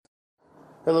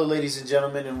Hello, ladies and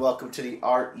gentlemen, and welcome to the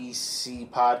REC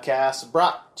podcast,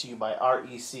 brought to you by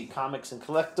REC Comics and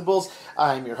Collectibles.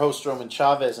 I'm your host, Roman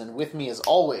Chavez, and with me, as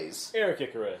always, Eric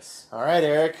Icarus. All right,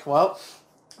 Eric. Well,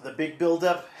 the big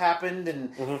build-up happened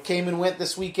and came and went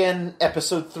this weekend.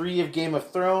 Episode 3 of Game of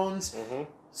Thrones.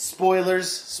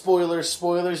 Spoilers.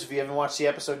 If you haven't watched the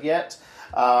episode yet,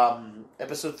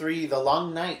 episode 3, The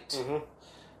Long Night.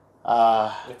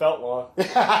 It felt long.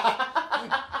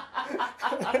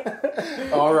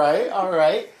 All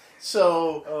right.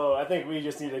 So, I think we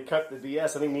just need to cut the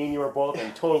BS. I think me and you are both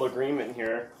in total agreement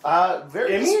here. Me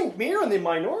are in the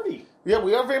minority. Yeah,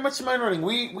 we are very much a minority.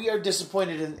 We are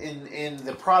disappointed in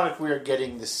the product we are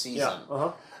getting this season.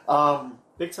 Yeah,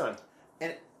 big time.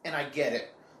 And I get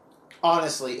it,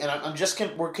 honestly. And I'm just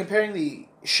we're comparing the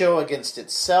show against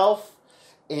itself,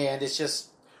 and it's just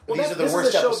these are the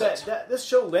worst episodes. This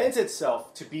show lends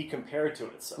itself to be compared to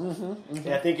itself. And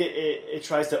I think it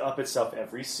tries to up itself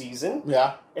every season.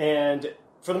 Yeah, and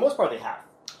for the most part, they have.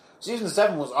 Season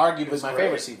 7 was arguably my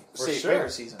favorite season.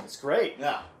 Favorite season. It's great.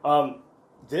 Yeah.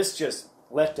 This just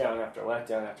letdown after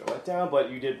letdown after letdown, but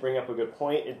you did bring up a good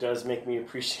point. It does make me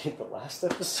appreciate the last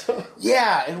episode.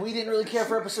 Yeah, and we didn't really care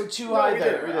for episode 2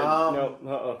 either. We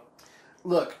didn't.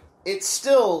 Look, it's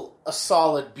still a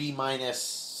solid B-,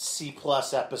 C+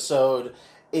 episode.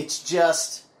 It's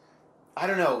just, I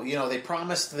don't know, they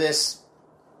promised this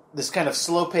kind of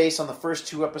slow pace on the first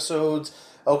 2 episodes.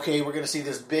 Okay, we're going to see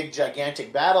this big,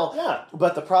 gigantic battle. Yeah.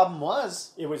 But the problem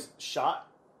was, it was shot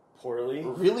poorly.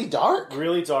 Really dark.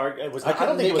 It was. I I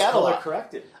don't think it was color lot.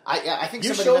 Corrected. I think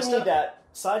you somebody showed messed me up. that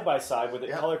side by side with it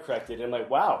color corrected, and I'm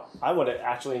like, wow, I would have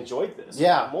actually enjoyed this.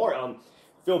 Yeah. More.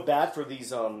 Feel bad for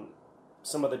these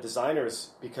some of the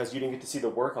designers because you didn't get to see the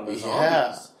work on the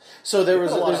zombies. So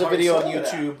there's a video on into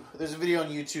YouTube. There's a video on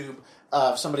YouTube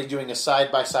of somebody doing a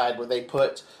side by side where they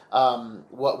put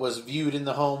what was viewed in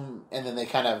the home, and then they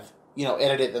kind of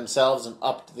edited it themselves and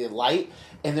upped the light.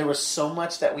 And there was so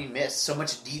much that we missed, so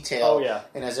much detail. Oh yeah.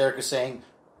 And as Eric was saying,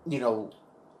 there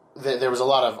was a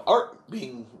lot of art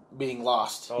being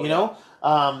lost. Oh,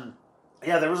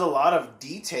 There was a lot of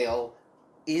detail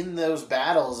in those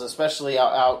battles, especially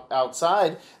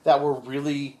outside, that were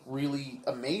really, really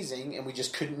amazing, and we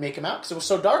just couldn't make them out because it was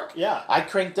so dark. Yeah. I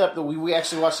cranked up we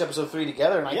actually watched episode 3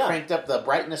 together, and I cranked up the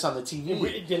brightness on the TV.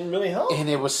 It didn't really help, and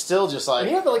it was still just like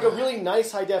we had like a really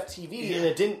nice high def TV, and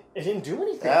it didn't do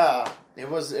anything. Yeah, it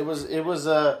was.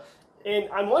 And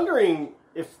I'm wondering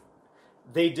if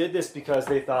they did this because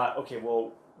they thought, okay,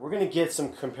 well, we're going to get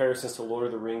some comparisons to Lord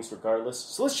of the Rings regardless,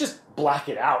 so let's just black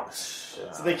it out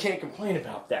so they can't complain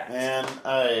about that. Man,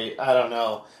 I don't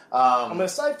know.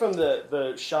 Aside from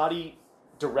the shoddy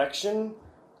direction,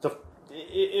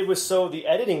 it was the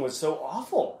editing was so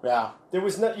awful. Yeah. There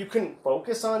was you couldn't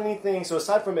focus on anything, so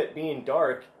aside from it being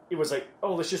dark, it was like,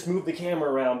 oh, let's just move the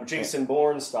camera around Jason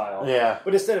Bourne style. Yeah.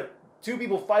 But instead of 2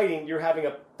 people fighting, you're having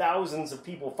thousands of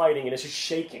people fighting, and it's just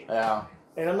shaking. Yeah.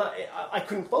 And I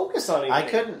couldn't focus on anything. I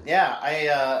couldn't. Yeah,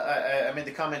 I made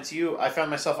the comment to you. I found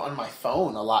myself on my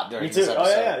phone a lot during Me too. this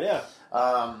episode. Oh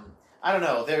yeah. I don't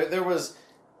know.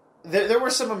 There were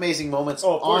some amazing moments.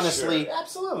 Oh, honestly, sure.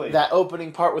 Absolutely. That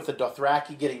opening part with the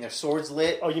Dothraki getting their swords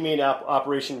lit. Oh, you mean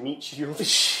Operation Meat Shield?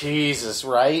 Jesus,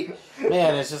 right?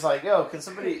 Man, it's just like, can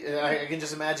somebody? I can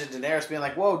just imagine Daenerys being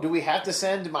like, "Whoa, do we have to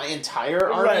send my entire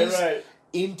armies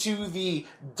into the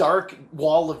dark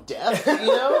wall of death?"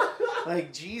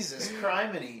 Like, Jesus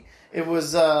criminy. It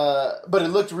was, but it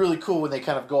looked really cool when they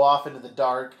kind of go off into the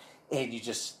dark, and you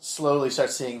just slowly start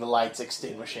seeing the lights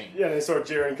extinguishing. Yeah, and then sort of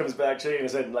Jaren comes back shaking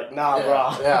his head like, nah,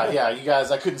 bro. Yeah, you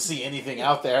guys, I couldn't see anything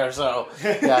out there, so,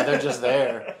 yeah, they're just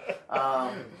there.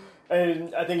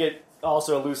 And I think it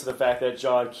also alludes to the fact that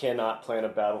Jon cannot plan a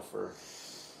battle for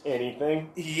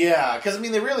anything. Yeah, because,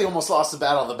 they really almost lost the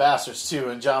Battle of the Bastards, too,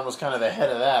 and Jon was kind of the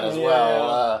head of that as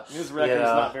well. His record's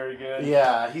not very good.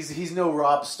 Yeah, he's no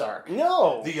Robb Stark.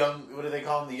 No! The young, what do they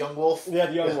call him, the young wolf? Yeah,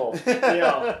 the young wolf.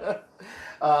 Yeah.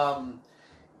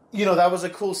 That was a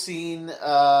cool scene.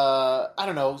 I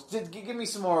don't know. Give me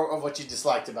some more of what you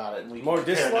disliked about it. And more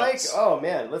dislike? Notes. Oh,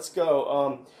 man, let's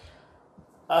go.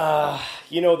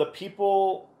 The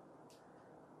people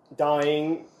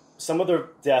dying, some of their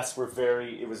deaths were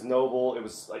it was noble. It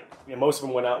was like, most of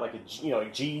them went out like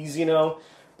G's,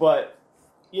 But,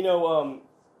 oh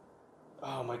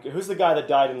my God, who's the guy that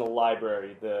died in the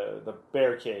library, the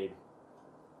barricade?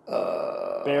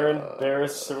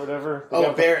 Barris or whatever.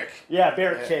 Barrick. Yeah,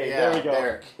 Barrick Cave. There we go.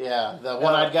 Barrick. Yeah, the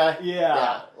one-eyed guy.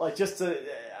 Yeah, like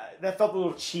that felt a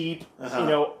little cheap.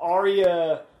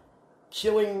 Arya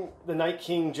killing the Night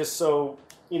King just so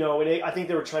I think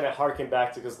they were trying to harken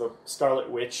back to because the Scarlet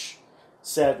Witch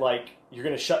said like, "You're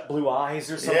gonna shut blue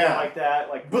eyes" or something like that.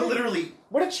 Like, but literally,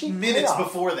 what a cheap minutes payoff.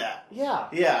 before that. Yeah,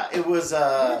 yeah, it was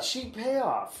what a cheap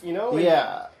payoff. You know?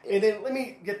 And then let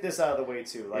me get this out of the way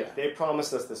too. Like they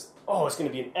promised us this. Oh, it's going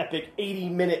to be an epic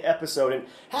 80-minute episode, and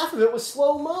half of it was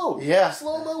slow mo. Yeah,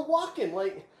 slow mo walking.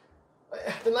 Like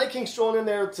the Night King strolling in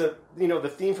there to the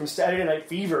theme from Saturday Night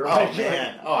Fever. Oh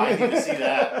man! Oh, I need to see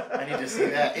that. I need to see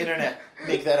that. Internet,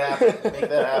 make that happen. Make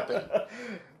that happen.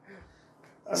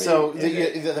 I mean, so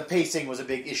the pacing was a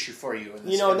big issue for you. In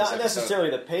this, not necessarily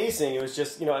the pacing. It was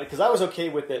just because I was okay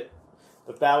with it.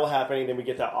 The battle happening, then we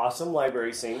get that awesome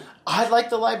library scene. I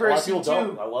like the library scene too.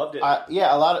 I loved it.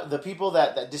 A lot of the people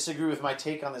that disagree with my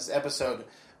take on this episode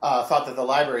thought that the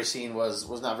library scene was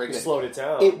not very good. It slowed it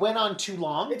down. It went on too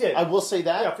long. It did. I will say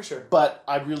that. Yeah, for sure. But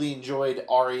I really enjoyed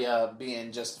Arya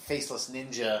being just faceless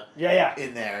ninja.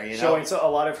 In there, showing a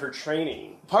lot of her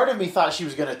training. Part of me thought she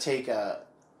was going to take a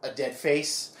dead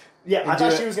face. Yeah, I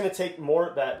thought she was going to take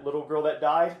more that little girl that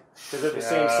died because they're the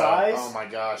same size. Oh my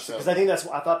gosh! Because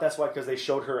I thought that's why because they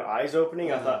showed her eyes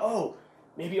opening. I thought,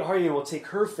 maybe Arya will take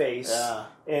her face,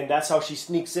 and that's how she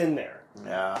sneaks in there.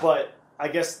 Yeah. But I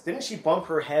guess didn't she bump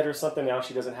her head or something? Now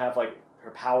she doesn't have like her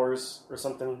powers or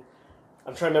something.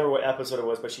 I'm trying to remember what episode it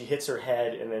was, but she hits her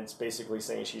head, and then it's basically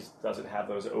saying she doesn't have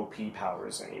those OP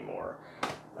powers anymore.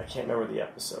 I can't remember the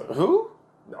episode. Who?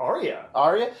 Arya.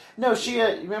 No, she.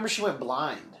 Remember she went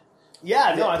blind.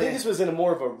 Yeah, no, I think this was in a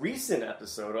more of a recent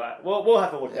episode. We'll have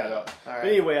to look that up. All right. But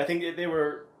anyway, I think they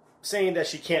were saying that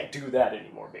she can't do that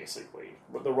anymore, basically.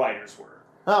 What the writers were.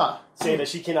 Saying that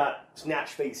she cannot snatch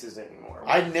faces anymore.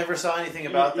 I never saw anything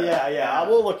about that. Yeah.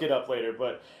 We'll look it up later,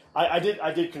 but I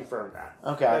did confirm that.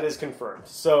 Okay. That is confirmed.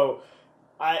 So,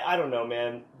 I don't know,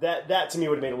 man. That to me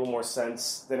would have made a little more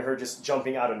sense than her just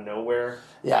jumping out of nowhere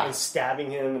and stabbing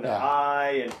him in the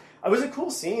eye. And it was a cool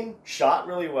scene, shot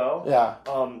really well. Yeah.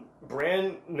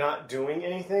 Bran not doing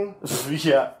anything.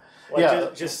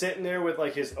 Just sitting there with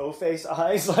like his O-face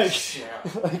eyes, like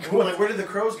where did the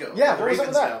crows go? Yeah, what was up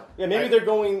with that? Yeah, maybe they're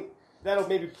going. That'll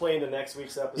maybe play in the next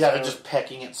week's episode. Yeah, they're just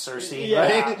pecking at Cersei. Yeah,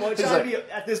 right? well, it's gotta be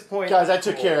at this point. Guys, I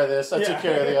took care of this. I took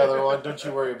care of the other one. Don't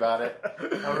you worry about it.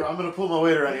 I'm going to pull my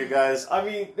weight around you guys. I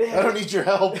mean, I don't need your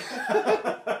help.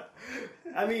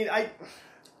 I mean,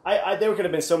 there could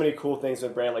have been so many cool things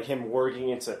with Bran, like him working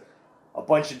into a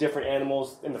bunch of different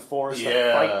animals in the forest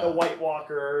that fight the White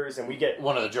Walkers, and we get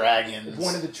one of the dragons.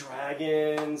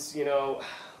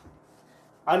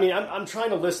 I mean, I'm trying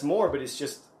to list more, but it's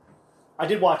just I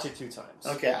did watch it 2 times.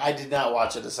 Okay, I did not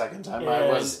watch it a second time.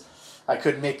 I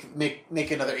couldn't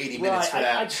make another 80 minutes for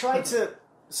that. I tried to,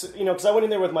 because I went in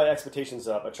there with my expectations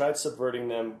up. I tried subverting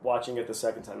them, watching it the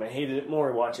second time. I hated it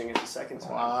more watching it the second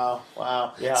time.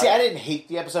 Wow. Yeah. See, I didn't hate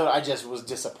the episode. I just was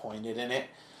disappointed in it,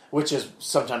 which is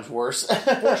sometimes worse.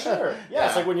 For sure. Yeah,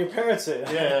 it's like when your parents say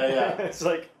that. Yeah. It's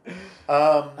like,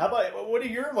 how about, what are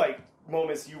your,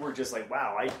 moments you were just like,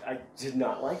 wow, I did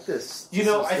not like this.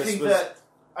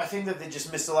 I think that they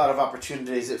just missed a lot of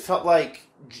opportunities. It felt like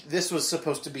this was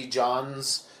supposed to be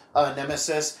Jon's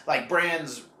nemesis, like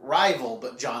Bran's rival,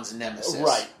 but Jon's nemesis.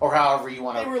 Right. Or however you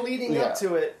want to... They were leading up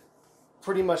to it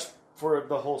pretty much for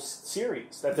the whole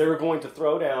series, that they were going to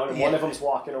throw down, and one of them's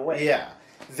walking away. Yeah.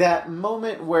 That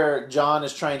moment where Jon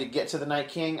is trying to get to the Night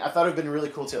King, I thought it would have been really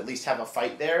cool to at least have a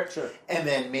fight there. Sure. And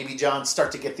then maybe Jon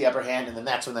start to get the upper hand, and then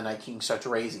that's when the Night King starts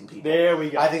raising people. There we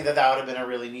go. I think that would have been a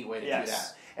really neat way to do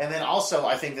that. And then also,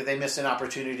 I think that they missed an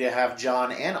opportunity to have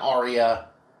Jon and Arya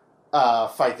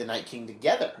fight the Night King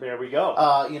together. There we go.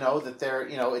 That they're,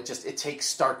 it takes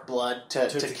Stark blood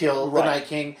to kill the Night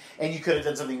King, and you could have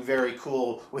done something very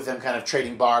cool with them kind of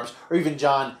trading barbs, or even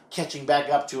Jon catching back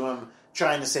up to him,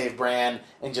 trying to save Bran,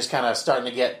 and just kind of starting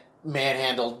to get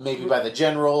manhandled maybe by the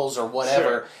generals or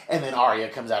whatever, and then Arya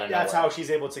comes out of nowhere. That's how she's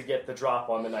able to get the drop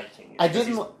on the Night King.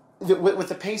 With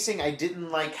the pacing, I didn't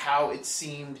like how it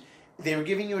seemed... They were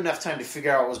giving you enough time to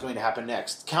figure out what was going to happen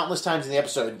next. Countless times in the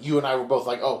episode, you and I were both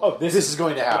like, this is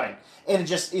going to happen. Right. And it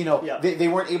just, they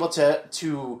weren't able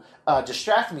to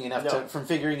distract me enough from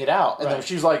figuring it out. And then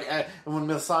she was like, and when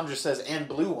Melisandre says, and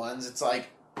blue ones, it's like,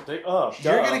 you're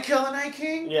going to kill the Night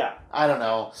King? Yeah. I don't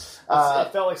know.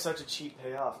 It felt like such a cheap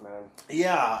payoff, man.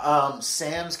 Yeah.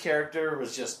 Sam's character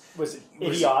was just... Was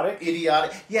idiotic?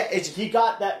 Idiotic. Yeah. He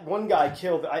got that one guy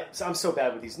killed. I'm so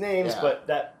bad with these names, but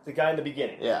the guy in the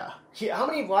beginning. Yeah. How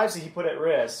many lives did he put at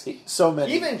risk? So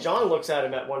many. Even Jon looks at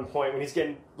him at one point when he's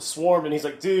getting swarmed, and he's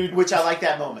like, dude... Which I like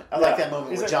that moment. I like that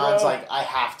moment where Jon's like, I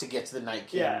have to get to the Night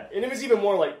King. Yeah. And it was even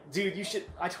more like, dude,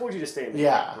 I told you to stay in the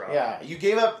fight, bro. Yeah. You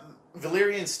gave up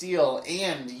Valyrian steel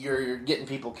and you're getting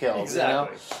people killed.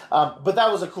 Exactly. But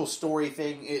that was a cool story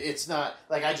thing. It's not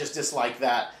like I just dislike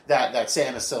that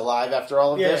Sam is still alive after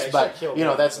all of this. But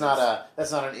that's not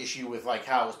an issue with like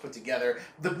how it was put together.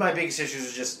 My biggest issue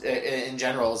is just in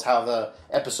general is how the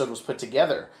episode was put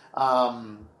together.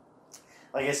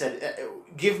 Like I said,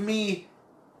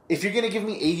 if you're going to give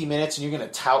me 80 minutes and you're going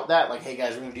to tout that, like, hey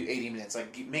guys, we're going to do 80 minutes,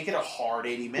 like, make it a hard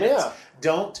 80 minutes. Yeah.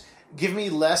 Don't give me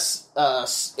less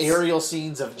aerial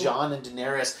scenes of Jon and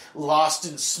Daenerys lost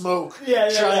in smoke.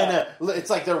 It's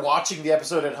like they're watching the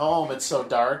episode at home. It's so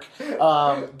dark.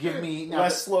 Give me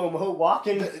less slow-mo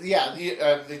walking.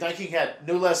 The Night King had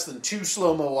no less than 2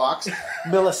 slow-mo walks.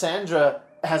 Melisandre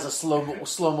has a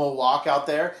slow-mo walk out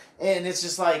there, and it's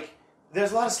just like,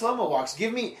 there's a lot of slow-mo walks.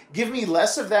 Give me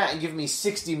less of that and give me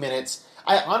 60 minutes.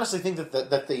 I honestly think that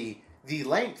the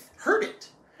length hurt it.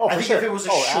 I think if it was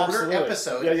a shorter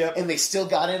episode and they still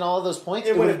got in all of those points,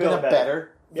 it would have been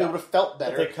better. It would have felt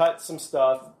better. If they cut some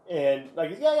stuff and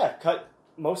cut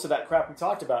most of that crap we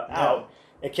talked about out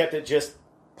and kept it just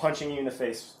punching you in the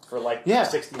face for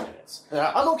 60 minutes.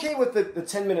 Yeah. I'm okay with the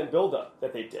 10-minute build-up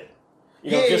that they did.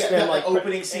 Them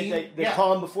opening scene. The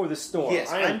calm before the storm. Yes,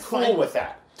 I'm cool with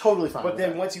that. Totally fine. But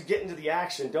then once you get into the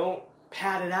action, don't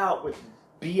pad it out with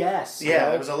BS.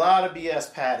 There was a lot of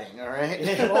BS padding, all right?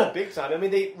 Big time. I mean,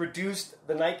 they reduced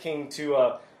the Night King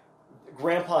to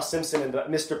Grandpa Simpson in the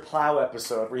Mr. Plow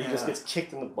episode where he just gets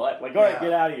kicked in the butt. Like, all right,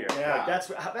 get out of here. Yeah.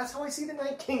 Like, that's how I see the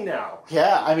Night King now.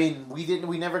 Yeah, I mean,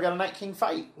 we never got a Night King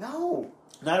fight. No.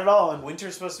 Not at all. And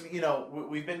winter's supposed to be,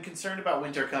 we've been concerned about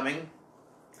winter coming.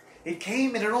 It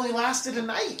came and it only lasted a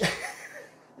night.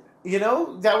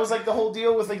 That was like the whole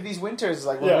deal with like these winters.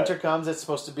 Like when winter comes, it's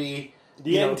supposed to be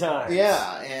the end times.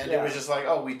 Yeah, and it was just like,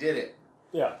 oh, we did it.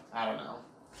 Yeah, I don't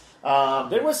know.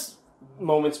 There was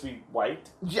moments we liked.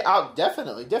 Yeah,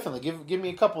 definitely. Give me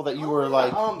a couple that you were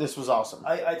like, this was awesome.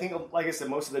 I think, like I said,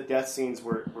 most of the death scenes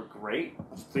were great.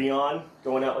 Theon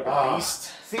going out like a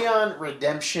beast. Theon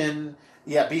redemption.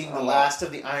 Yeah, being the last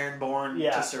of the Ironborn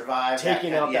to survive,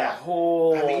 taking out that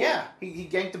whole. I mean, he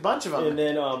ganked a bunch of them,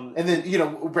 and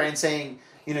then Bran saying,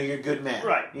 you're a good man,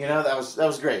 right? That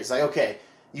was great. It's like, okay,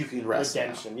 you can rest.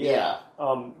 Redemption, now.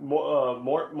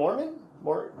 Mormon,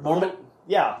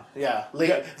 yeah.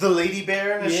 The Lady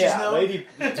Bear, as she's known. Lady,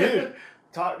 dude.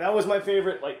 That was my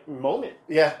favorite moment.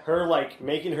 Yeah, her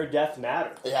making her death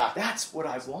matter. Yeah, that's what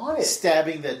I wanted.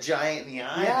 Stabbing the giant in the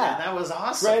eye. Yeah, that was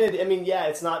awesome. Granted, I mean,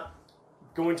 it's not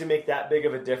going to make that big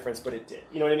of a difference, but it did.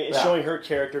 You know what I mean? It's showing her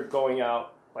character going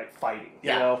out fighting.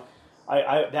 Yeah.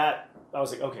 I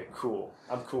was like, okay, cool.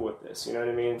 I'm cool with this. You know what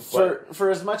I mean? For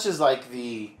as much as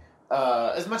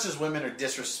as much as women are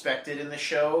disrespected in the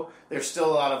show, there's still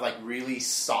a lot of really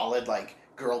solid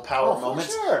girl power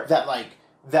moments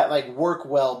that work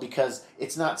well because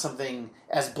it's not something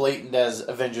as blatant as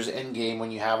Avengers Endgame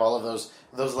when you have all of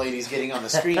those ladies getting on the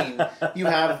screen. you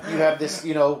have this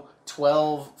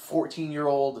 12,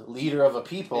 14-year-old leader of a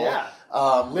people. Yeah.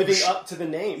 Living up to the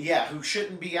name. Yeah, who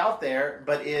shouldn't be out there,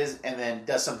 but is, and then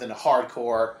does something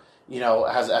hardcore,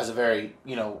 has a very,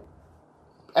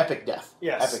 epic death.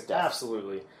 Yes, epic death.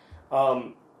 Absolutely.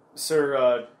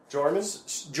 Sir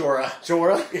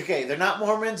Jorah. Okay, they're not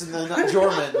Mormons and they're not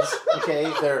Jormans.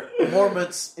 Okay, they're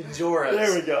Mormonts and Jorahs.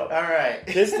 There we go. All right.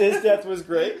 His death was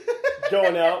great.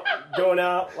 Going out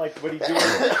like what he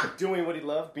doing what he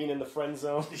loved, being in the friend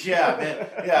zone. Yeah, man.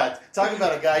 Yeah, talking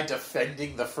about a guy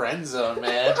defending the friend zone,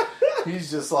 man.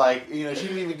 He's just like, she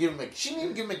didn't even give him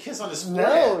a kiss on his forehead.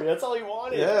 No, that's all he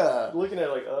wanted. Yeah, looking at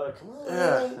it come on.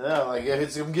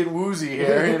 Yeah, I'm getting woozy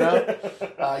here,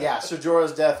 So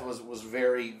Jorah's death was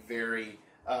very, very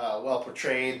well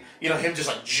portrayed. Him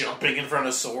just jumping in front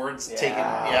of swords, taking.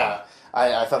 Yeah,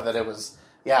 I thought that it was.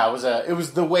 Yeah, it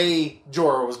was the way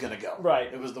Jorah was going to go.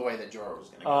 Right. It was the way that Jorah was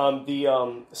going to go. The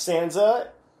Sansa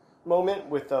moment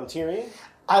with Tyrion.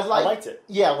 I liked it.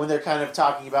 Yeah, when they're kind of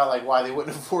talking about why they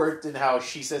wouldn't have worked and how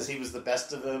she says he was the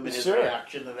best of them and his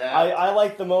reaction to that. I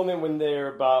like the moment when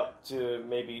they're about to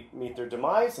maybe meet their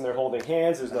demise and they're holding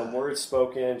hands. There's no words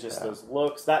spoken, just those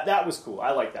looks. That was cool.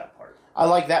 I like that part. I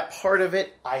like that part of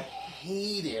it. I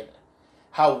hated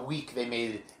how weak they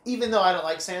made it. Even though I don't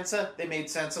like Sansa, they made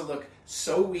Sansa look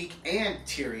so weak and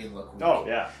Tyrion look weak. Oh,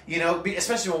 yeah.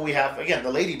 Especially when we have, again,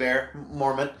 the Lady Bear,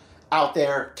 Mormont, out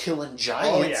there killing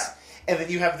giants. Oh, yeah. And then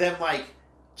you have them,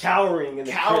 cowering in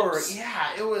the crypts.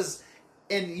 Yeah, it was...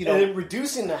 And, And then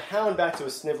reducing the Hound back to a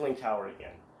sniveling coward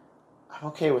again. I'm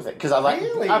okay with it, because I like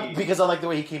the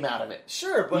way he came out of it.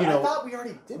 Sure, but I thought we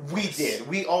already did this.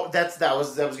 We did. That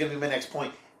was going to be my next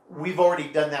point. We've already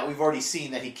done that. We've already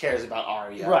seen that he cares about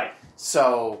Arya. Right.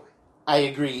 So, I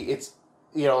agree.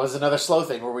 is another slow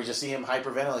thing where we just see him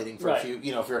hyperventilating for a few,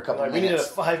 for a couple of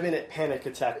minutes. We need a 5-minute panic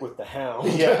attack with the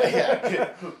Hound. Yeah.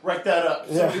 Write that up.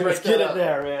 Let's get it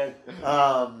there,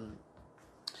 man.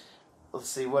 Let's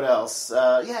see what else.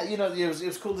 It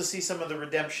was cool to see some of the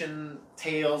redemption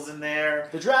tales in there.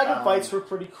 The dragon fights were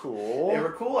pretty cool. They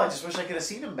were cool. I just wish I could have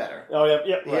seen them better. Oh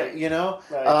yeah, right.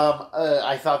 Right.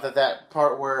 I thought that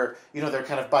part where they're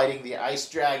kind of biting the ice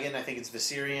dragon. I think it's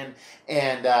Viserion,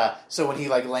 and so when he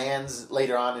lands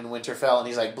later on in Winterfell and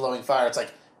he's blowing fire, it's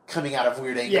coming out of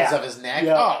weird angles of his neck.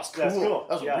 Yeah. Oh, it's cool. That's cool.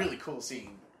 That was a really cool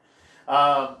scene.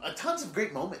 Tons of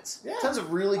great moments. Yeah. Tons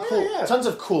of really cool. Tons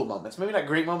of cool moments. Maybe not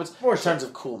great moments, more tons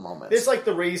of cool moments. It's like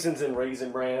the raisins in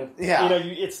Raisin Bran. Yeah,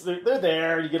 they're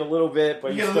there. You get a little bit,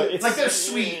 but it's they're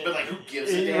sweet, but who gives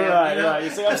a damn? Right.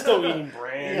 It's I'm still eating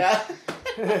bran.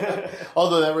 Yeah.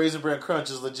 Although that Raisin Bran Crunch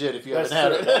is legit if you haven't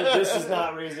had it. This is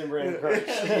not Raisin Bran Crunch.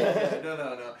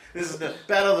 No. This is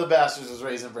Battle of the Bastards is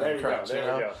Raisin Bran Crunch.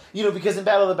 There we go. Because in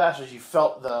Battle of the Bastards you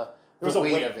felt the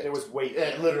weight of it. There was weight.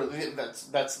 Literally,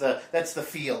 that's the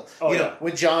feel. Oh,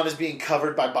 when Jon is being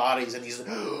covered by bodies and he's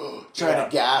trying to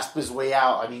gasp his way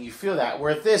out. I mean, you feel that.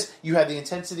 Where at this, you had the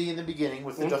intensity in the beginning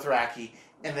with the Dothraki,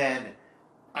 and then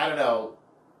I don't know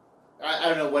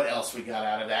what else we got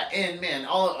out of that. And man,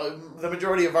 the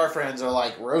majority of our friends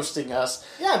are roasting us.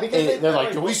 Yeah, because they're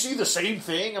like, "Do we see the same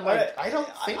thing?" I'm like, I don't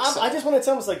think so. I just want to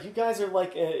tell them, you guys are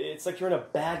it's like you're in a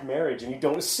bad marriage and you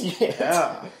don't see it.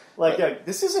 Yeah.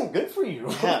 This isn't good for you.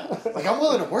 Yeah. I'm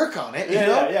willing to work on it.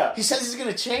 Yeah. He says he's going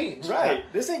to change. Right. Yeah.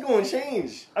 This ain't going to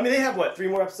change. I mean, they have 3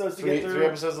 more episodes to get through? 3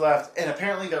 episodes left. And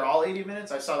apparently they're all 80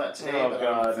 minutes. I saw that today. Oh,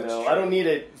 God, no. I don't need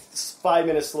a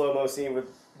 5-minute slow-mo scene with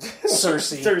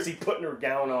Cersei putting her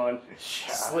gown on,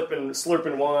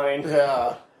 slurping wine.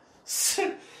 Yeah.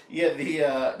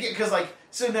 Because,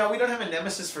 so now we don't have a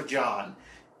nemesis for Jon.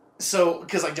 So,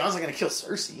 because, Jon's not going to kill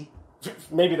Cersei.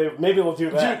 Maybe they'll do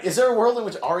that. Dude, is there a world in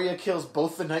which Arya kills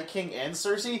both the Night King and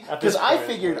Cersei? Because I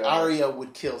figured Arya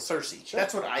would kill Cersei. Sure.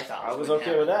 That's what I thought. I was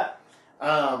okay with that.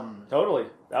 Totally,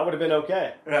 that would have been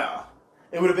okay. Yeah,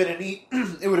 it would have been a neat.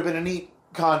 It would have been a neat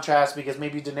contrast because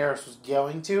maybe Daenerys was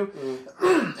going to,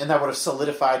 and that would have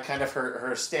solidified kind of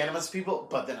her stand amongst people.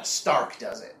 But then a Stark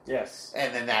does it. Yes,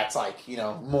 and then that's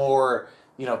more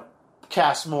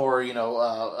cast more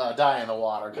die in the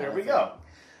water. There we go.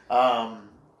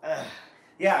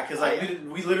 Yeah, because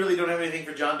we literally don't have anything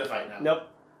for Jon to fight now. Nope.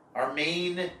 Our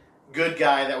main good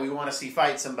guy that we want to see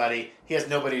fight somebody, he has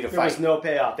nobody to fight. There was no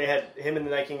payoff. They had him and the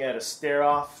Night King had a stare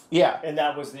off. Yeah, and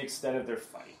that was the extent of their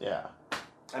fight. Yeah.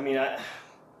 I mean,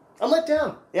 I'm let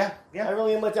down. Yeah. I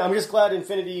really am let down. I'm just glad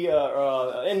Infinity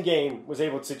Endgame was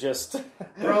able to just.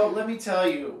 Bro, let me tell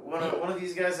you, one of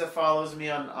these guys that follows me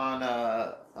on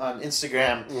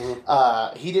Instagram,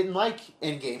 he didn't like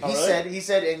Endgame. He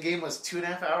said Endgame was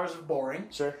 2.5 hours of boring.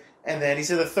 Sure. And then he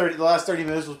said the last 30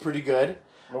 minutes was pretty good.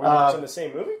 Were we watching the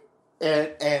same movie?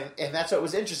 And that's what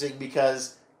was interesting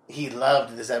because he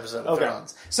loved this episode of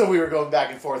Thrones. So we were going back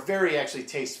and forth very actually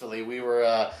tastefully. We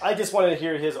were. I just wanted to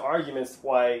hear his arguments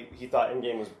why he thought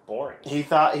Endgame was boring. He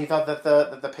thought that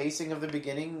the pacing of the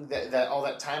beginning, that all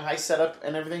that time heist setup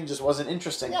and everything just wasn't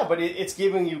interesting. Yeah, but it's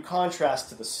giving you contrast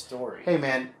to the story. Hey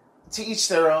man, to each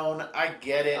their own. I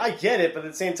get it. But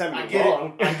at the same time, I get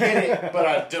it, but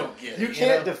I don't get it. You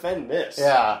can't defend this.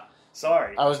 Yeah.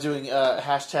 Sorry. I was doing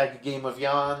hashtag Game of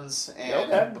Yawns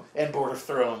and Board of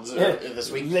Thrones this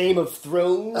week. Game of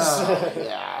Thrones?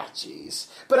 Yeah, jeez.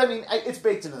 But I mean, it's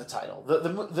baked into the title.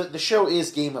 The show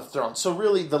is Game of Thrones. So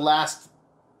really the last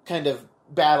kind of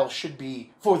battle should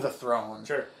be for the throne.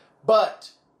 Sure.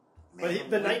 But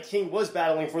the Night King was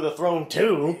battling for the throne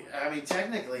too. I mean,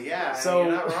 technically, yeah. So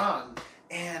you're not wrong.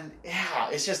 And yeah,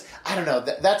 it's just I don't know.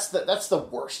 That's the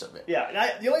worst of it.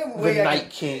 Yeah, the only way the Night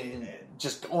King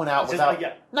just going out without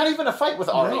not even a fight with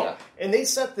Arya. No. And they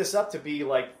set this up to be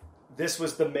this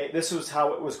was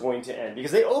how it was going to end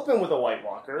because they open with a White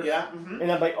Walker. Yeah, mm-hmm.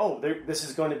 And I'm like, this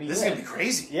is going to be gonna be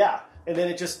crazy. Yeah, and then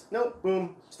it just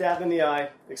boom, stabbed in the eye,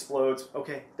 explodes.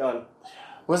 Okay, done.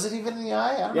 Was it even in the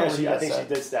eye? I don't know. I think she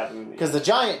did stab him in the eye. Because the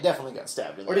giant definitely got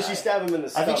stabbed in the eye. Or did she stab him in the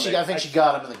stomach? I think she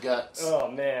got him in the guts.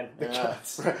 Oh, man. The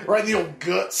guts. Right in the old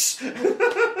guts. And then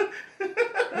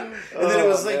it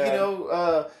was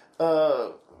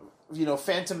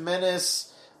Phantom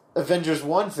Menace, Avengers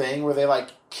 1 thing, where they,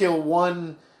 kill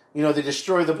one, they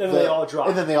destroy the... And then they all drop.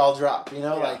 And then they all drop,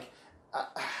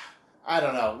 I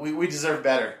don't know. We deserve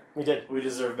better. We did. We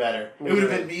deserve better. It would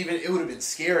have been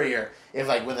scarier if,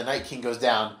 when the Night King goes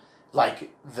down,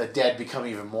 the dead become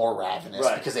even more ravenous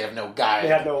because they have no guide. They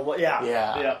have no. Yeah.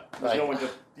 There's no one to.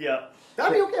 Yeah.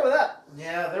 I'd be okay with that.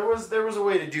 Yeah, there was a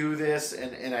way to do this,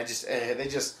 and I just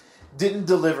didn't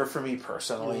deliver for me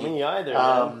personally. Me either.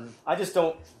 I just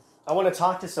don't. I want to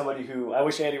talk to somebody who. I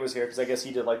wish Andy was here because I guess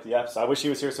he did like the episode. I wish he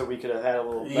was here so we could have had a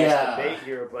little nice debate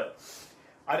here. But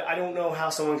I don't know how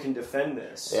someone can defend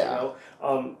this. Yeah. You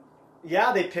know.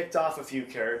 Yeah, they picked off a few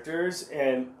characters,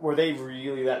 and were they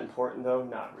really that important though?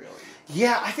 Not really.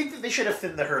 Yeah, I think that they should have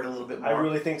thinned the herd a little bit more. I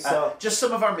really think so. Just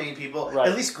some of our main people, right.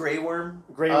 At least Grey Worm.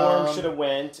 Grey Worm should have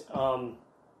went.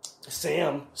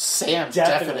 Sam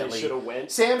definitely should have went.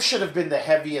 Sam should have been the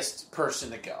heaviest person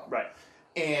to go. Right.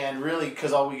 And really,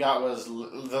 because all we got was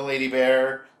the Lady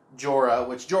Bear, Jorah,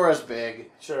 which Jorah's big.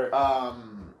 Sure.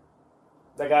 That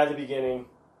guy at the beginning.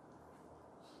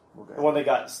 Okay. The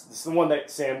one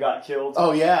that Sam got killed.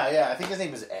 Oh yeah. I think his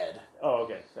name is Ed. Oh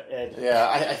okay, Ed. Yeah,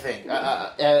 I think.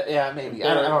 Yeah, maybe.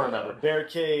 I don't remember.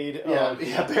 Barricade.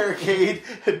 Barricade.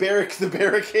 The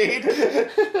barricade.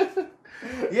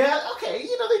 Yeah, okay.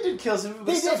 They did kill some.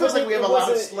 But it still feels like we have a lot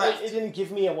of left. It didn't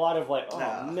give me a lot of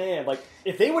man. Like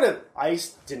if they would have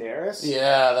iced Daenerys.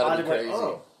 Yeah, that'd be crazy.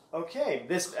 Okay,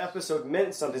 this episode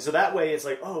meant something. So that way, it's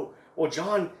like,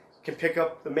 Jon can pick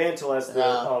up the mantle as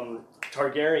the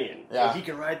Targaryen. Yeah. And he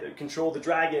can control the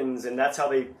dragons, and that's how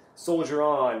they soldier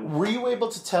on. Were you able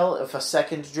to tell if a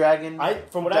second dragon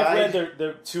From what died? I've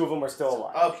read, two of them are still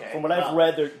alive. Okay. From what I've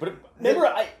read, but remember,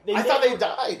 I thought they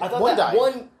died. I thought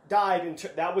one died, and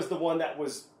that was the one that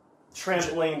was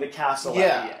trampling the castle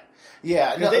at the end.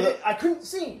 Yeah. No, I couldn't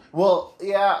see. Well,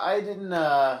 yeah, I didn't...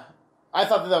 I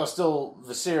thought that was still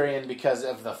Viserion because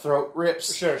of the throat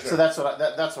rips. Sure. So that's what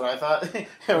I thought.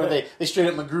 Or they straight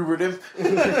up MacGrubered him.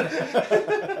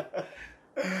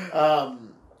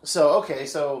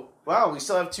 So wow, we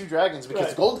still have two dragons because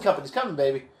the Golden Company's coming,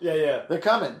 baby. Yeah. They're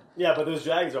coming. Yeah, but those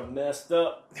dragons are messed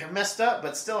up. They're messed up,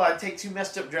 but still, I'd take two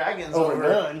messed up dragons over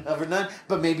none.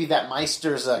 But maybe that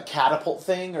Meister's catapult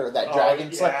thing or that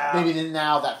dragon sled, maybe then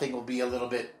now that thing will be a little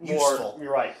bit more useful.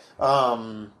 You're right.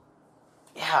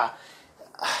 Yeah.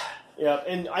 Yeah,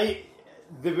 and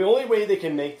the only way they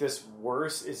can make this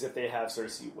worse is if they have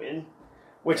Cersei win,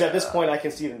 which at this point I can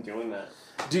see them doing that.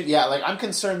 Dude, yeah, I'm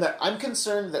concerned that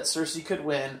Cersei could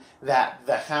win, that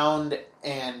the Hound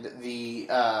and the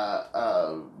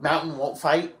Mountain won't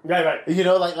fight. Right.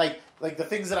 Like the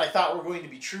things that I thought were going to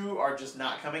be true are just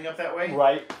not coming up that way.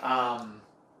 Right.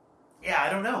 Yeah, I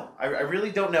don't know. I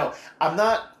really don't know.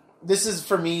 This is,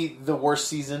 for me, the worst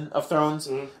season of Thrones,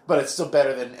 but it's still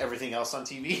better than everything else on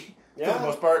TV, for the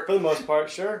most part. For the most part,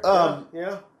 sure.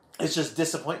 Yeah. It's just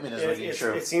disappointment is ringing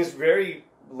true. It seems very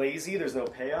lazy. There's no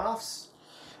payoffs.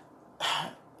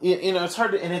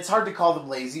 It's hard to call them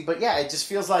lazy, but yeah, it just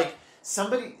feels like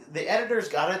the editor's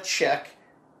got to check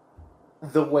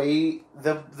the way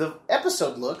the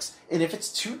episode looks, and if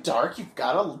it's too dark, you've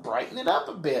got to brighten it up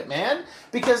a bit, man,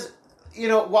 because...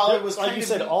 while it was like you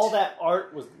said, neat, all that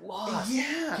art was lost.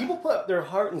 Yeah, people put their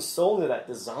heart and soul into that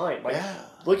design.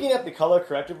 Looking at the color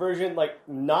corrected version,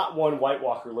 not one White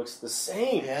Walker looks the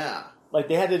same. Yeah,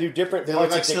 they had to do different. They look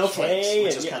like snowflakes,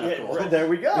 which is kind of cool. There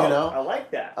we go. I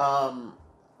like that.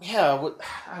 Yeah,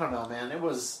 I don't know, man. It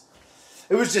was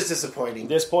just disappointing.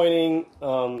 Big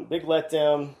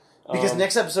letdown. Because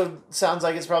next episode sounds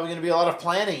like it's probably going to be a lot of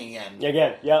planning again.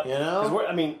 Again, yeah.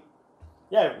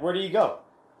 Where do you go?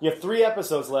 You have 3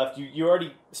 episodes left. You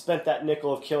already spent that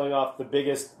nickel of killing off the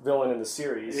biggest villain in the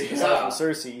series, aside from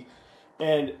Cersei.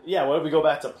 And, what if we go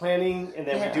back to planning, and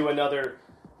then we do another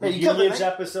Unions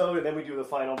episode, and then we do the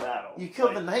final battle. You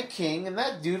killed the Night King, and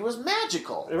that dude was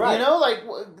magical. Right.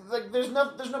 There's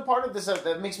no part of this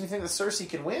that makes me think that Cersei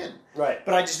can win. Right.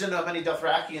 But I just don't know how many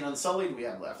Dothraki and Unsullied we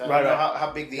have left. I don't know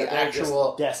how big the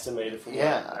actual... decimated from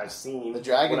what I've seen. The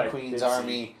Dragon Queen's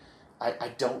army, I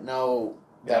don't know...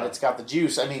 that it's got the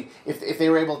juice. I mean, if they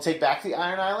were able to take back the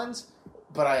Iron Islands,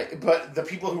 but the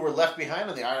people who were left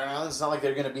behind on the Iron Islands, it's not like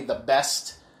they're going to be the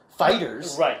best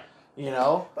fighters, right?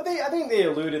 But I think they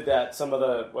alluded that some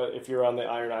of if you're on the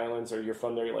Iron Islands or you're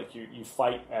from there, you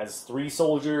fight as 3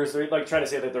 soldiers. They're trying to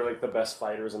say that they're the best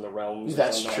fighters in the realms.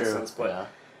 That's true, but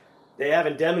they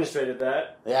haven't demonstrated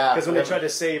that. Yeah, because when they tried to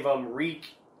save Reek,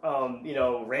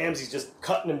 Ramsay's just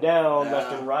cutting him down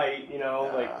left and right.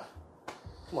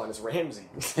 Come on, it's Ramsay.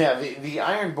 Yeah, the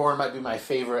Ironborn might be my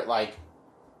favorite,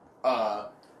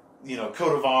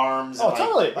 coat of arms. Oh,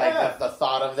 totally. The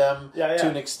thought of them to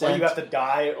an extent. Or you have to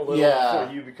die a little before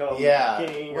you become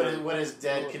king. What is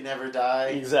dead can never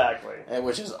die. Exactly.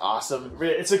 Which is awesome.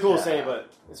 It's a cool saying,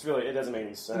 but it doesn't make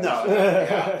any sense. No.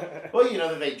 Well,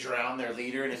 that they drown their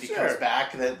leader, and if he comes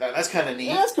back, that's kind of neat.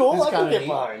 Yeah, that's cool. I can get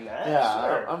behind that. Yeah,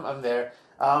 sure. I'm there.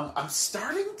 I'm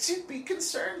starting to be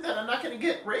concerned that I'm not going to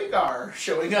get Rhaegar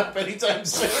showing up anytime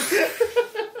soon.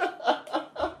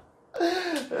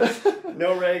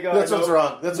 No Rhaegar. That's what's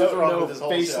wrong. That's what's wrong no with this whole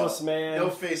faceless show. man. No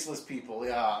faceless people.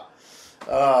 Yeah.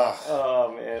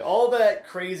 Oh man, all that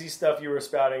crazy stuff you were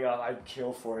spouting off, I'd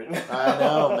kill for it. I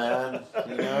know,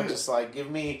 man. Just like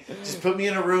just put me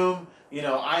in a room.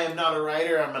 I am not a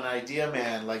writer. I'm an idea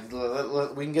man. Like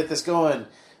we can get this going.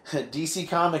 DC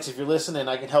Comics, if you're listening,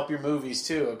 I can help your movies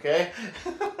too. Okay.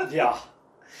 Yeah.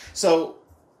 So,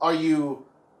 are you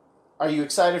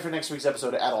excited for next week's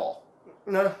episode at all?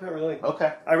 No, not really.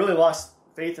 Okay. I really lost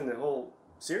faith in the whole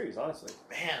series, honestly.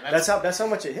 Man, that's how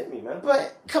much it hit me, man.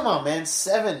 But come on, man,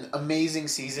 7 amazing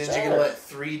seasons. Sure. You're gonna let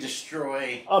 3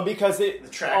 destroy because the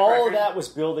track all record? Of that was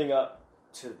building up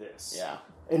to this. Yeah.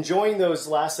 Enjoying those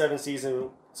last 7 seasons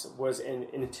was in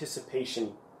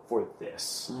anticipation for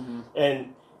this,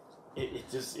 and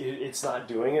it's not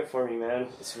doing it for me, man.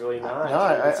 It's really not. No,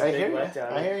 I hear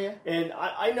letdown. You. I hear you. And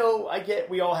I know, I get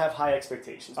we all have high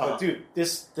expectations, but dude,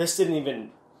 this wasn't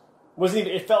even.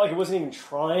 It felt like it wasn't even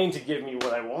trying to give me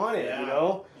what I wanted,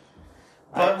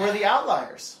 But we're the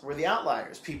outliers.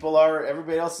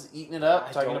 Everybody else is eating it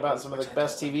up, talking about some of the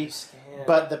best TV.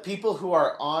 But the people who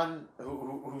are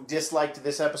who disliked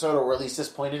this episode, or were at least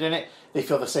disappointed in it, they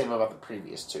feel the same about the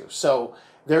previous 2. So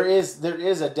there is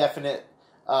a definite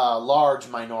large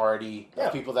minority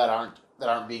of people that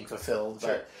aren't being fulfilled.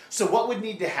 Sure. So what would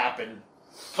need to happen?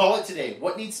 Call it today.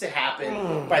 What needs to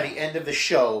happen by the end of the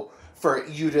show for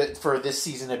this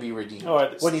season to be redeemed? All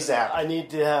right, what needs to happen? I need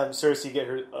to have Cersei get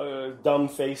her dumb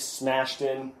face smashed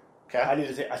in.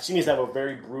 Okay. She needs to have a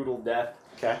very brutal death.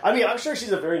 Okay. I mean, I'm sure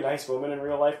she's a very nice woman in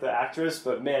real life, the actress,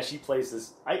 but man, she plays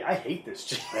this. I hate this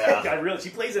chick. Yeah. She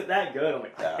plays it that good. I'm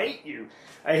like, I hate you.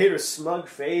 I hate her smug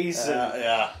face.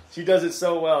 Yeah. She does it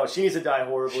so well. She needs to die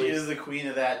horribly. She is the queen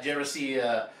of that. Did you ever see?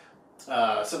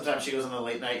 Sometimes she goes on the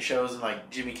late night shows and like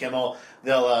Jimmy Kimmel.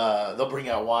 They'll bring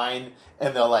out wine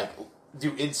and they'll like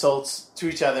do insults to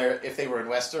each other if they were in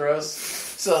Westeros.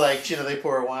 So like they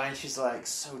pour her wine. She's like,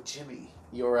 "So Jimmy,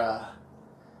 you're a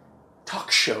talk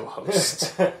show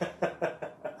host."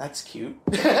 That's cute.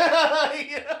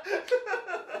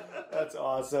 That's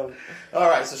awesome. All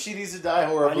right, so she needs to die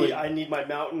horribly. I need my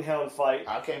Mountain Hound fight.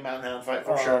 Okay, Mountain Hound fight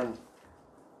for sure.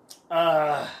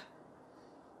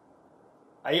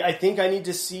 I think I need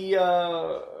to see.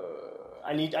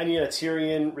 I need a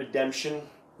Tyrion redemption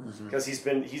because he's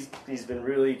been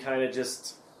really kind of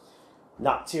just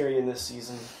not Tyrion this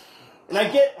season. And I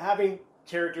get having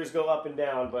characters go up and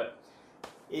down, but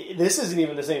this isn't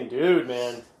even the same dude,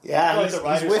 man. Yeah, the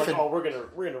writers like, we're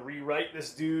gonna rewrite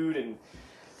this dude, and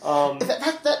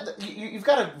you've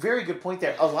got a very good point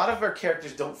there. A lot of our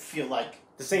characters don't feel like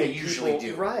the same they usually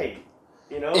do, right?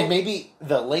 And maybe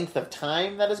the length of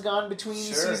time that has gone between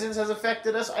seasons has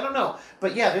affected us. I don't know,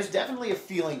 but yeah, there's definitely a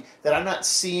feeling that I'm not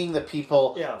seeing the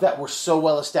people that were so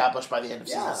well established by the end of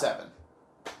season 7.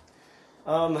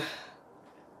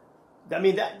 I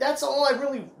mean, that's all I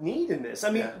really need in this.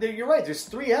 I mean, you're right. There's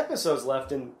 3 episodes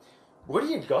left, and where do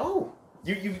you go?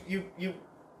 You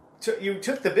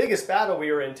took the biggest battle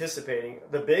we were anticipating,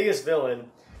 the biggest villain,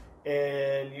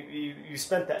 and you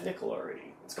spent that nickel already.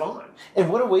 It's gone. And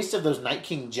what a waste of those Night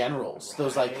King generals.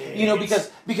 Those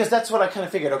because that's what I kind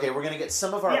of figured. Okay, we're going to get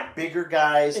some of our bigger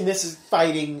guys, and this is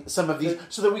fighting some of these,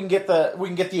 so that we can get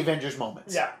the Avengers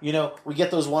moments. Yeah, we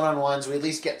get those one-on-ones. We at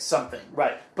least get something.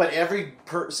 Right. But every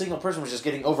single person was just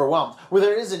getting overwhelmed. Where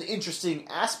there is an interesting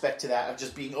aspect to that of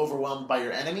just being overwhelmed by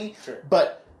your enemy. Sure.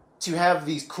 But to have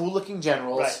these cool-looking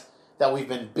generals that we've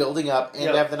been building up,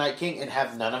 and to have the Night King, and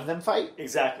have none of them fight.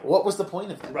 Exactly. What was the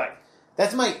point of them? Right.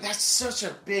 That's such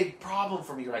a big problem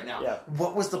for me right now. Yeah.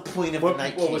 What was the point of the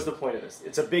Night King? What was the point of this?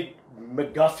 It's a big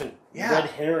MacGuffin, red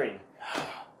herring.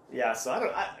 Yeah,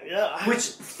 so Which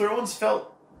Thrones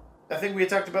felt. I think we had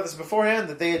talked about this beforehand,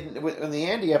 that they had in the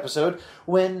Andy episode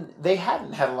when they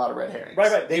hadn't had a lot of red herrings.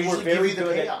 Right. They were very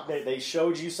good. They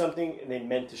showed you something, and they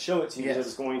meant to show it to you because it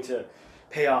was going to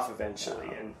pay off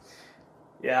eventually. And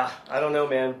I don't know,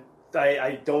 man.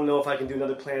 I don't know if I can do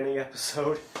another planning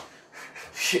episode.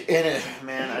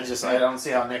 Man, I don't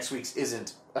see how next week's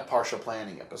isn't a partial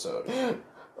planning episode.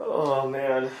 Oh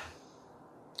man,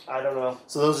 I don't know.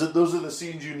 So those are the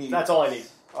scenes you need. That's all I need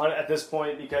at this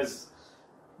point, because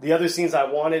the other scenes I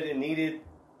wanted and needed,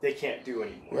 they can't do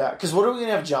anymore. Yeah, because what are we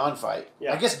gonna have Jon fight?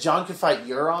 Yeah. I guess Jon could fight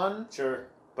Euron. Sure,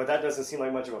 but that doesn't seem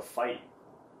like much of a fight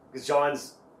because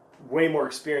Jon's way more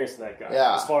experienced than that guy.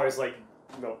 Yeah. As far as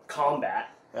combat.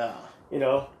 Yeah.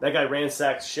 That guy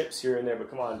ransacked ships here and there, but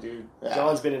come on, dude. Yeah.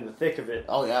 Jon's been in the thick of it.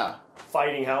 Oh, yeah.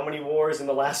 Fighting how many wars in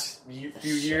the last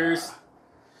few years?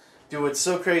 Dude, what's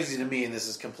so crazy to me, and this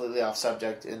is completely off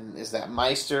subject, is that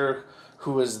Meister,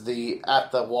 who was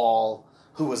at the wall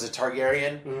who was a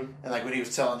Targaryen, Mm-hmm. and like when he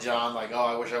was telling Jon, like, "Oh,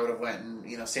 I wish I would have went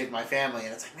and saved my family,"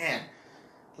 and it's like, man,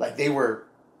 like they were.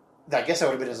 I guess I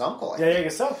would have been his uncle. I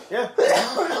guess so. Yeah.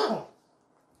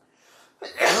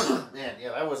 Man,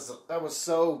 yeah, that was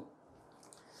so.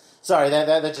 Sorry,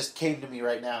 that just came to me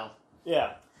right now.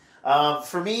 Yeah.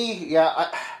 For me, yeah,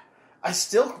 I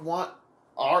still want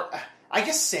I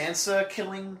guess Sansa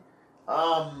killing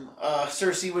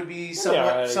Cersei would be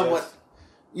somewhat,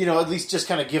 at least just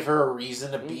kind of give her a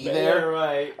reason to be there.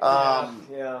 Right.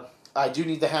 Yeah. I do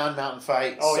need the Hound Mountain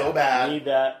fight bad. I need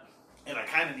that. And I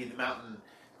kind of need the mountain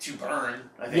to burn.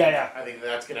 I think, I think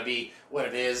that's going to be what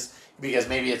it is, because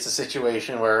maybe it's a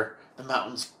situation where the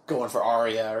mountain's going for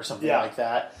Arya or something like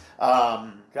that.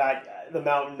 God, the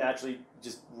mountain actually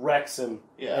just wrecks him.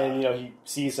 Yeah. And, he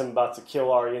sees him about to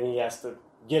kill Arya, and he has to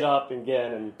get up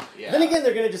again. And then again,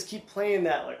 they're going to just keep playing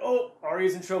that, like, oh,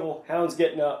 Arya's in trouble, Hound's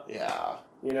getting up. Yeah.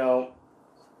 Yeah.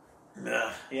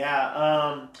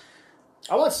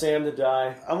 I want Sam to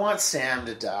die.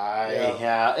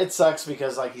 Yeah. It sucks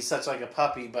because he's such a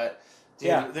puppy, but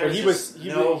dude, he was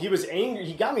angry.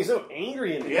 He got me so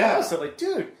angry in the episode. Like,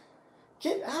 dude,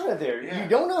 get out of there. Yeah. You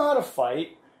don't know how to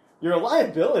fight. You're a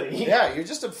liability. Yeah, you're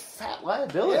just a fat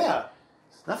liability. Yeah.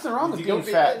 Nothing wrong with being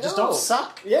fat. Just don't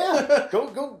suck. Yeah.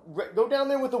 Go down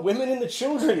there with the women and the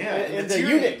children and the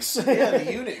eunuchs. Yeah,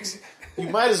 the eunuchs. You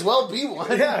might as well be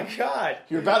one. Yeah, God.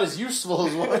 You're about as useful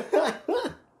as one.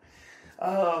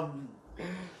 I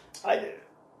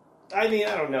mean,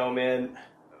 I don't know, man.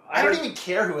 I don't even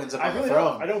care who ends up on the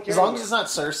throne. I don't care. As long as it's not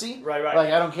Cersei. Right.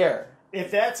 I don't care.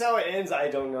 If that's how it ends, I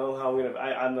don't know how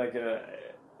I'm not gonna...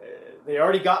 They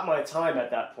already got my time at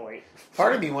that point.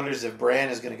 Part of me wonders if Bran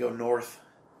is going to go north.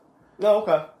 No,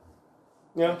 okay.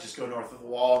 Yeah. Just go north of the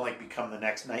wall and become the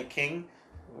next Night King.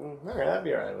 Alright, I'd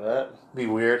be alright with that. Be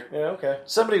weird. Yeah, okay.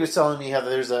 Somebody was telling me how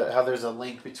there's a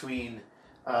link between...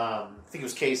 I think it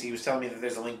was Casey. He was telling me that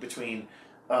there's a link between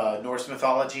Norse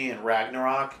mythology and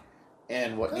Ragnarok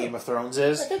and what Game of Thrones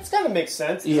is. That kind of makes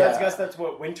sense. Yeah. I guess that's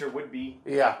what winter would be.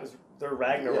 Yeah. They're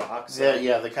Ragnarok. So.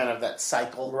 Yeah, the kind of that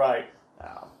cycle. Right.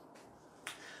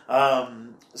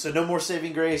 So no more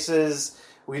saving graces.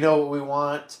 We know what we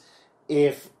want.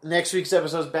 If next week's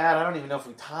episode's bad, I don't even know if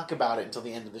we talk about it until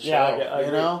the end of the show. Yeah, I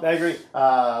agree.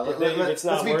 Let's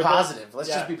be positive. Let's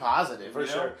just be positive. For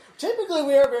sure. Typically,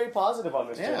 we are very positive on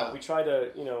this channel. We try to,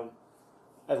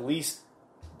 at least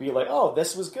be like, oh,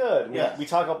 this was good. We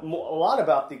talk a lot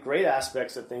about the great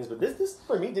aspects of things, but this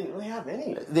for me didn't really have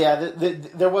any. Yeah,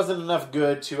 there wasn't enough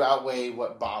good to outweigh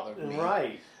what bothered me.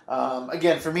 Right.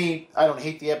 Again, for me, I don't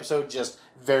hate the episode, just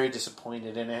very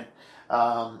disappointed in it.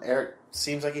 Eric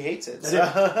seems like he hates it. So.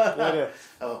 Yeah.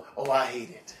 I hate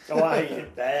it. I hate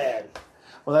it bad.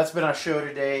 Well, that's been our show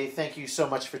today. Thank you so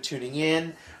much for tuning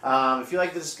in. If you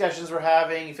like the discussions we're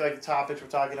having, if you like the topics we're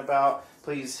talking about,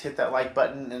 please hit that like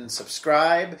button and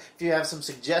subscribe. If you have some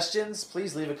suggestions,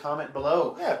 please leave a comment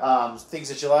below. Yeah. Things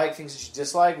that you like, things that you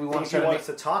dislike. We want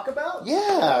to talk about.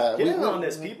 Yeah. Get in on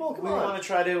this, people. Come on. We want to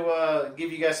try to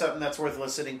give you guys something that's worth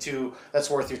listening to, that's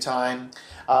worth your time.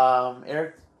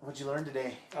 Eric, what'd you learn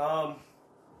today? I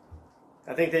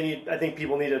think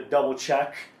people need to double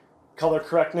check color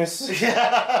correctness.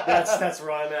 Yeah. That's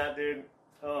where I'm at, dude.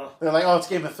 They're like, it's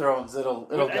Game of Thrones. It'll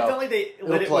go. I felt like they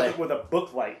lit it with a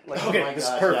book light. Like, okay, this is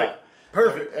perfect. Yeah.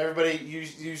 Perfect. Everybody,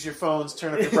 use your phones.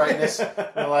 Turn up your brightness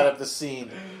and light up the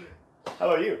scene. How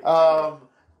about you?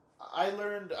 I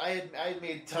learned I had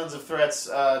made tons of threats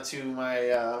to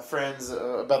my friends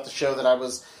about the show that I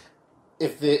was.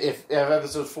 If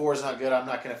episode 4 is not good, I'm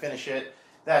not going to finish it.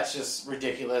 That's just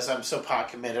ridiculous. I'm so pot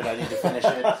committed, I need to finish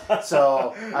it.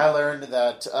 So I learned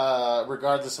that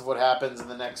regardless of what happens in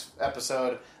the next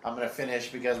episode, I'm going to finish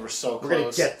because we're so close. We're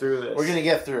going to get through this. We're going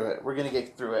to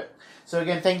get through it. So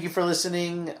again, thank you for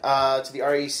listening to the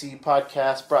REC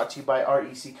podcast brought to you by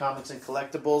REC Comics and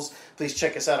Collectibles. Please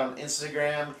check us out on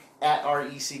Instagram at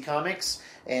REC Comics.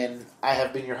 And I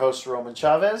have been your host, Roman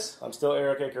Chavez. I'm still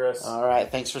Eric Icarus. All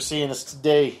right. Thanks for seeing us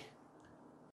today.